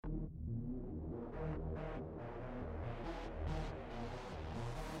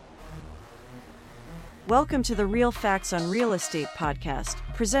Welcome to the Real Facts on Real Estate podcast,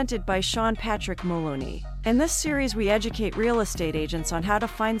 presented by Sean Patrick Maloney. In this series, we educate real estate agents on how to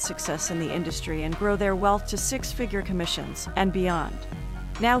find success in the industry and grow their wealth to six-figure commissions and beyond.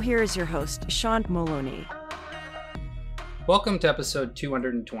 Now here is your host, Sean Maloney. Welcome to episode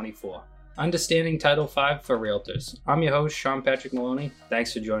 224, Understanding Title V for Realtors. I'm your host, Sean Patrick Maloney.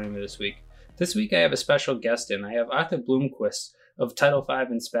 Thanks for joining me this week. This week I have a special guest in. I have Arthur Bloomquist of Title V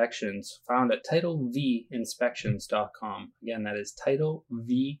Inspections, found at TitleVinspections.com. Again, that is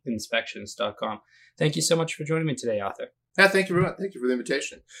TitleVinspections.com. Thank you so much for joining me today, Arthur. Yeah, thank you very much. Thank you for the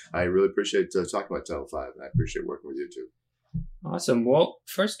invitation. I really appreciate talking about Title V, and I appreciate working with you too. Awesome. Well,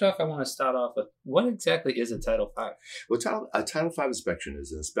 first off, I want to start off with what exactly is a Title V? Well, a Title V inspection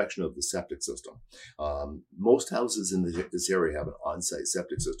is an inspection of the septic system. Most houses in this area have an on-site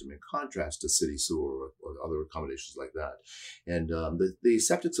septic system in contrast to city sewer or other accommodations like that. And the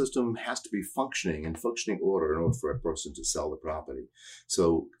septic system has to be functioning in functioning order in order for a person to sell the property.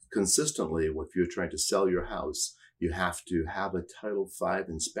 So consistently, if you're trying to sell your house, you have to have a Title V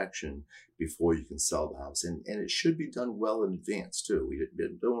inspection before you can sell the house. And it should be done well in advance, too. We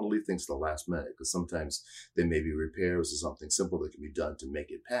don't want to leave things to the last minute because sometimes there may be repairs or something simple that can be done to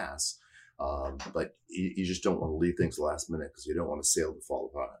make it pass. But you just don't want to leave things to the last minute because you don't want a sale to fall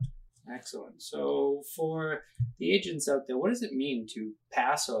apart. Excellent. So for the agents out there, what does it mean to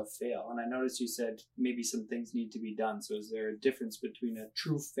pass or fail? And I noticed you said maybe some things need to be done. So is there a difference between a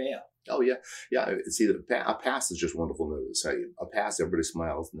true fail? Oh, yeah. Yeah. See, a pass is just wonderful news. A pass, everybody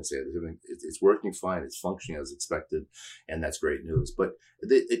smiles and they say it's working fine, it's functioning as expected, and that's great news. But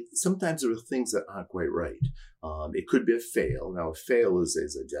sometimes there are things that aren't quite right. It could be a fail. Now, a fail is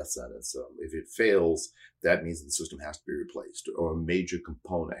a death sentence. If it fails, that means the system has to be replaced or a major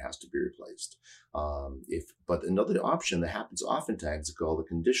component has to be replaced. But another option that happens oftentimes is called a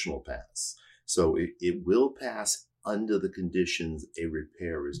conditional pass. So it will pass under the conditions a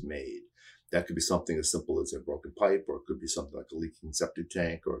repair is made. That could be something as simple as a broken pipe, or it could be something like a leaking septic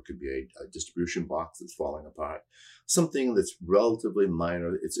tank, or it could be a distribution box that's falling apart. Something that's relatively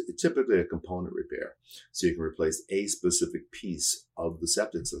minor. It's typically a component repair. So you can replace a specific piece of the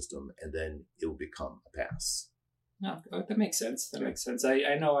septic system, and then it will become a pass. No, that makes sense. That makes sense.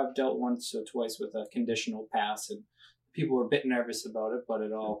 I know I've dealt once or twice with a conditional pass, and people were a bit nervous about it, but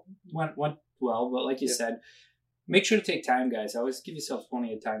it all went well. But like you said, make sure to take time, guys. Always give yourself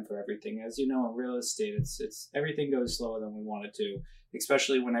plenty of time for everything. As you know, in real estate, it's everything goes slower than we want it to,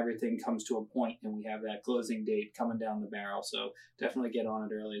 especially when everything comes to a point and we have that closing date coming down the barrel. So definitely get on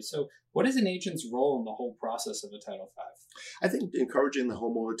it early. So what is an agent's role in the whole process of a Title V? I think encouraging the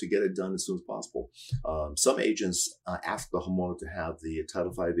homeowner to get it done as soon as possible. Some agents ask the homeowner to have the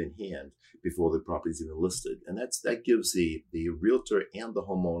Title V in hand before the property is even listed. And that gives the realtor and the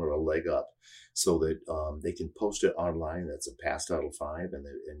homeowner a leg up so that they can post it online. That's a past Title V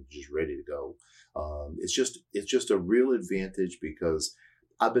and just ready to go. It's just a real advantage because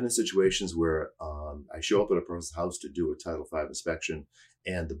I've been in situations where I show up at a person's house to do a Title V inspection,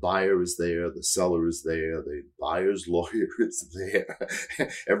 and the buyer is there, the seller is there, the buyer's lawyer is there.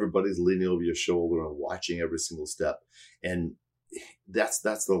 Everybody's leaning over your shoulder and watching every single step. And that's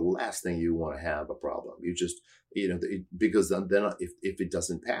the last thing you want to have a problem. You just, because then if it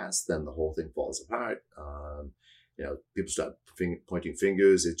doesn't pass, then the whole thing falls apart. People start pointing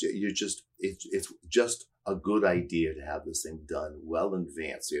fingers. It's just a good idea to have this thing done well in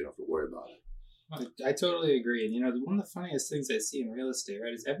advance so you don't have to worry about it. I totally agree. And, one of the funniest things I see in real estate,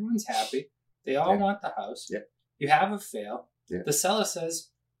 right, is everyone's happy. They all want the house. Yeah. You have a fail. Yeah. The seller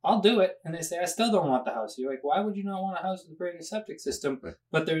says, I'll do it. And they say, I still don't want the house. You're like, why would you not want a house with a brand new septic system? Right.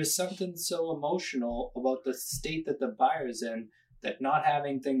 But there's something so emotional about the state that the buyer's in, that not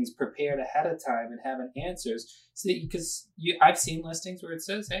having things prepared ahead of time and having answers. Because I've seen listings where it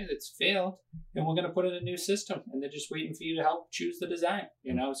says, hey, it's failed and we're going to put in a new system, and they're just waiting for you to help choose the design,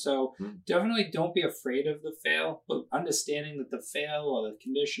 So definitely don't be afraid of the fail, but understanding that the fail or the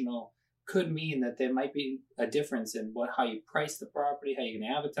conditional could mean that there might be a difference in how you price the property, how you can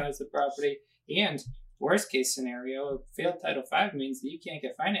advertise the property, and worst case scenario, a failed Title V means that you can't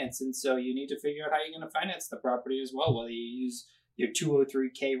get financing, so you need to figure out how you're going to finance the property as well, whether you use your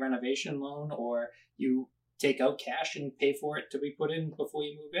 203K renovation loan or you take out cash and pay for it to be put in before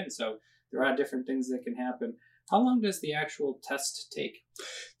you move in. So there are different things that can happen. How long does the actual test take?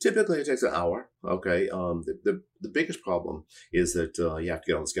 Typically, it takes an hour. Okay. The biggest problem is that you have to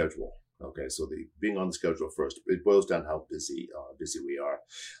get on the schedule. Okay, so being on the schedule first, it boils down how busy we are.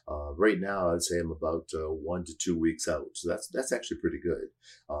 Right now, I'd say I'm about 1 to 2 weeks out, so that's actually pretty good.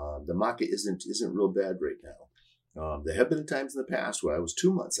 The market isn't real bad right now. There have been times in the past where I was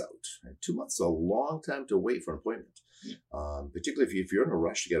 2 months out. And 2 months is a long time to wait for an appointment. Particularly if you're in a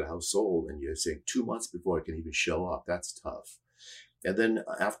rush to get a house sold and you're saying 2 months before it can even show up, that's tough. And then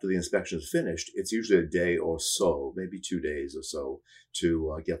after the inspection is finished, it's usually a day or so, maybe 2 days or so,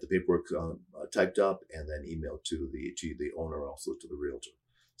 to get the paperwork typed up and then emailed to the owner, also to the realtor.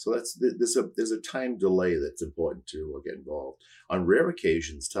 So there's a time delay that's important to get involved. On rare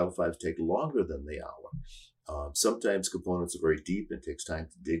occasions, Title V's take longer than the hour. Sometimes components are very deep and it takes time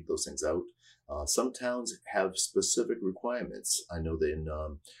to dig those things out. Some towns have specific requirements. I know that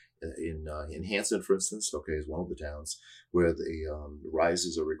in Hanson, for instance, is one of the towns where the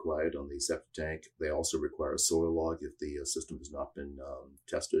risers are required on the septic tank. They also require a soil log if the system has not been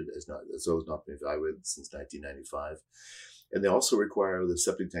tested, has not been evaluated since 1995. And they also require the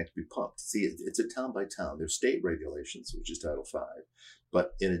septic tank to be pumped. See, it's a town by town. There's state regulations, which is Title V.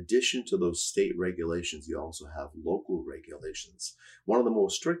 But in addition to those state regulations, you also have local regulations. One of the more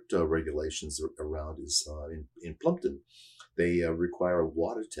strict regulations around is in Plumpton. They require a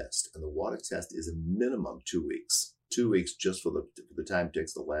water test, and the water test is a minimum 2 weeks. 2 weeks just for the time it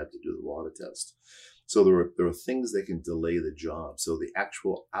takes the lab to do the water test. So there are things that can delay the job. So the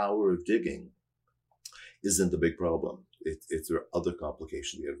actual hour of digging isn't the big problem. There are other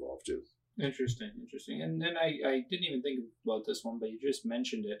complications that get involved too. Interesting. And then I didn't even think about this one, but you just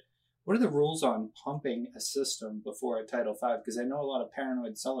mentioned it. What are the rules on pumping a system before a Title V? Because I know a lot of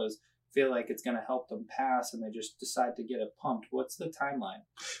paranoid sellers feel like it's going to help them pass and they just decide to get it pumped. What's the timeline?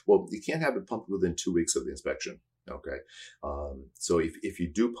 Well, you can't have it pumped within 2 weeks of the inspection. Okay. So if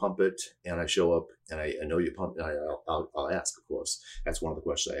you do pump it and I show up and I know you pumped, I'll ask, of course. That's one of the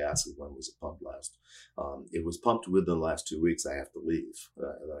questions I ask is, when was it pumped last? It was pumped within the last 2 weeks. I have to leave. Then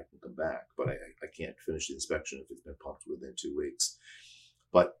I can come back, but I can't finish the inspection if it's been pumped within 2 weeks.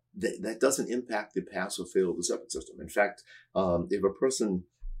 But that doesn't impact the pass or fail of the septic system. In fact, if a person,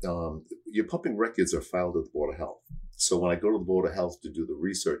 your pumping records are filed at the Board of Health. So when I go to the Board of Health to do the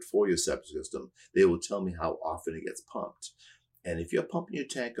research for your septic system, they will tell me how often it gets pumped. And if you're pumping your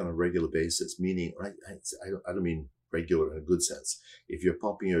tank on a regular basis, meaning, I don't mean regular in a good sense. If you're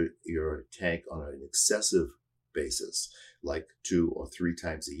pumping your tank on an excessive basis, like 2 or 3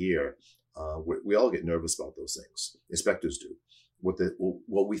 times a year, we all get nervous about those things. Inspectors do.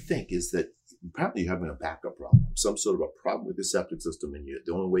 What we think is that apparently you're having a backup problem, some sort of a problem with the septic system, and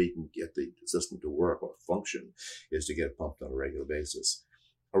the only way you can get the system to work or function is to get it pumped on a regular basis.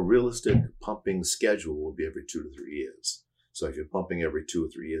 A realistic pumping schedule will be every 2 to 3 years. So if you're pumping every 2 or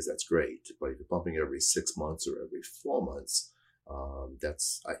 3 years, that's great. But if you're pumping every 6 months or every 4 months,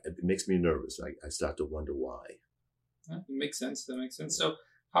 it makes me nervous. I start to wonder why. That makes sense. So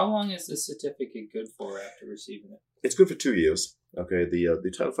how long is the certificate good for after receiving it? It's good for 2 years. Okay,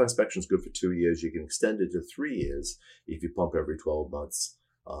 the Title V inspection is good for 2 years. You can extend it to 3 years if you pump every 12 months.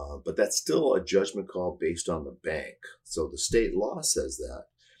 But that's still a judgment call based on the bank. So the state law says that.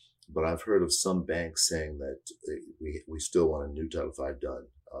 But I've heard of some banks saying that we still want a new Title V done.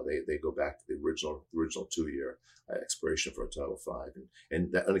 They go back to the original 2-year expiration for a Title V.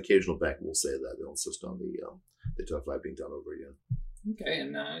 And an occasional bank will say that. They'll insist on the Title V being done over again. Okay,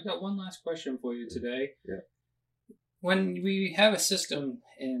 and I got one last question for you today. Yeah. When we have a system,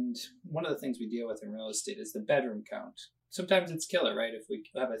 and one of the things we deal with in real estate is the bedroom count. Sometimes it's killer, right? If we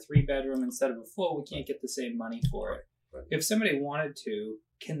have a 3-bedroom instead of a 4, we can't get the same money for it. Right. If somebody wanted to,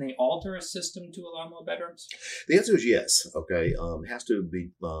 can they alter a system to allow more bedrooms? The answer is yes. Okay, it has to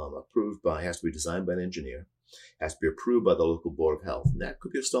be approved by, has to be designed by an engineer, has to be approved by the local Board of Health, and that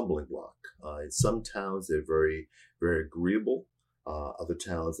could be a stumbling block. In some towns, they're very, very agreeable. Other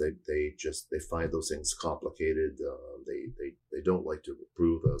towns, they find those things complicated. They don't like to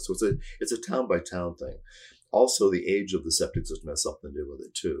approve those. So it's a town by town thing. Also, the age of the septic system has something to do with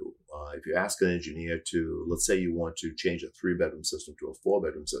it too. If you ask an engineer to, let's say you want to change a 3-bedroom system to a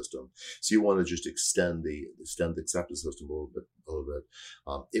 4-bedroom system, so you want to just extend the septic system a little bit.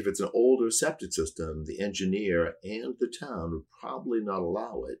 If it's an older septic system, the engineer and the town would probably not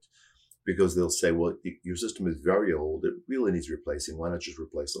allow it, because they'll say, well, your system is very old. It really needs replacing. Why not just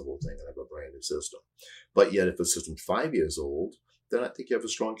replace the whole thing and have a brand new system? But yet, if a system's 5 years old, then I think you have a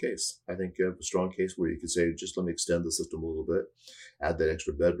strong case. I think you have a strong case where you can say, just let me extend the system a little bit, add that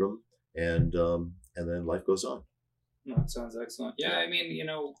extra bedroom, and then life goes on. No, that sounds excellent. Yeah, I mean,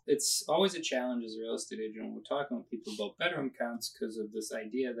 it's always a challenge as a real estate agent when we're talking with people about bedroom counts, because of this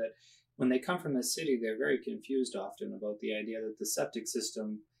idea that when they come from the city, they're very confused often about the idea that the septic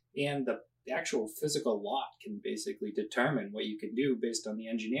system and the actual physical lot can basically determine what you can do based on the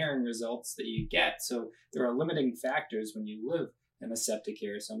engineering results that you get. So there are limiting factors when you live in a septic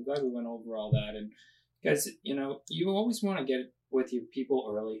area. So I'm glad we went over all that. And Guys, you always want to get with your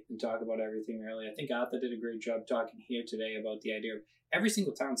people early and talk about everything early. I think Arthur did a great job talking here today about the idea of every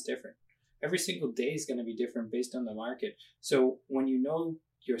single town's different. Every single day is going to be different based on the market. So when you know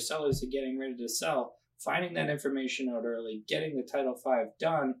your sellers are getting ready to sell, finding that information out early, getting the Title V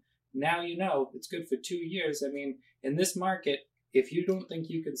done, now you know it's good for 2 years. I mean, in this market, if you don't think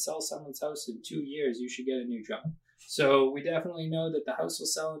you can sell someone's house in 2 years, you should get a new job. So we definitely know that the house will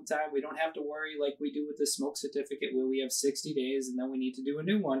sell in time. We don't have to worry like we do with the smoke certificate where we have 60 days and then we need to do a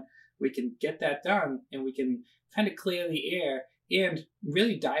new one. We can get that done and we can kind of clear the air and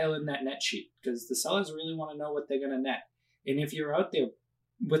really dial in that net sheet because the sellers really want to know what they're going to net. And if you're out there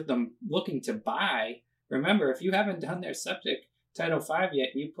with them looking to buy, remember, if you haven't done their septic Title V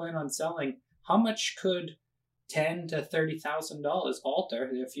yet and you plan on selling, how much could $10,000 to $30,000 alter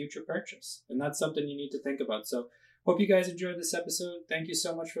their future purchase? And that's something you need to think about. So hope you guys enjoyed this episode. Thank you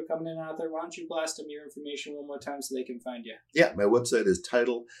so much for coming in, Arthur. Why don't you blast them your information one more time so they can find you? Yeah, my website is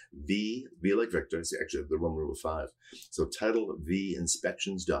Title V like Victor. It's actually the Roman rule of 5. So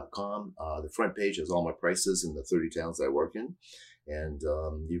TitleVinspections.com. The front page has all my prices in the 30 towns I work in. And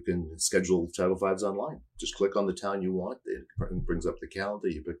you can schedule Title V's online. Just click on the town you want. It brings up the calendar.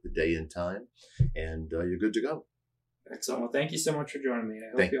 You pick the day and time, and you're good to go. Excellent. Well, thank you so much for joining me. I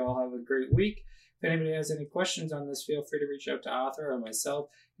hope you all have a great week. If anybody has any questions on this, feel free to reach out to Arthur or myself.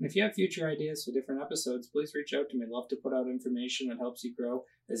 And if you have future ideas for different episodes, please reach out to me. I'd love to put out information that helps you grow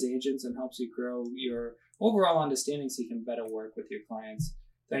as agents and helps you grow your overall understanding so you can better work with your clients.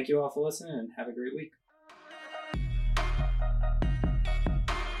 Thank you all for listening and have a great week.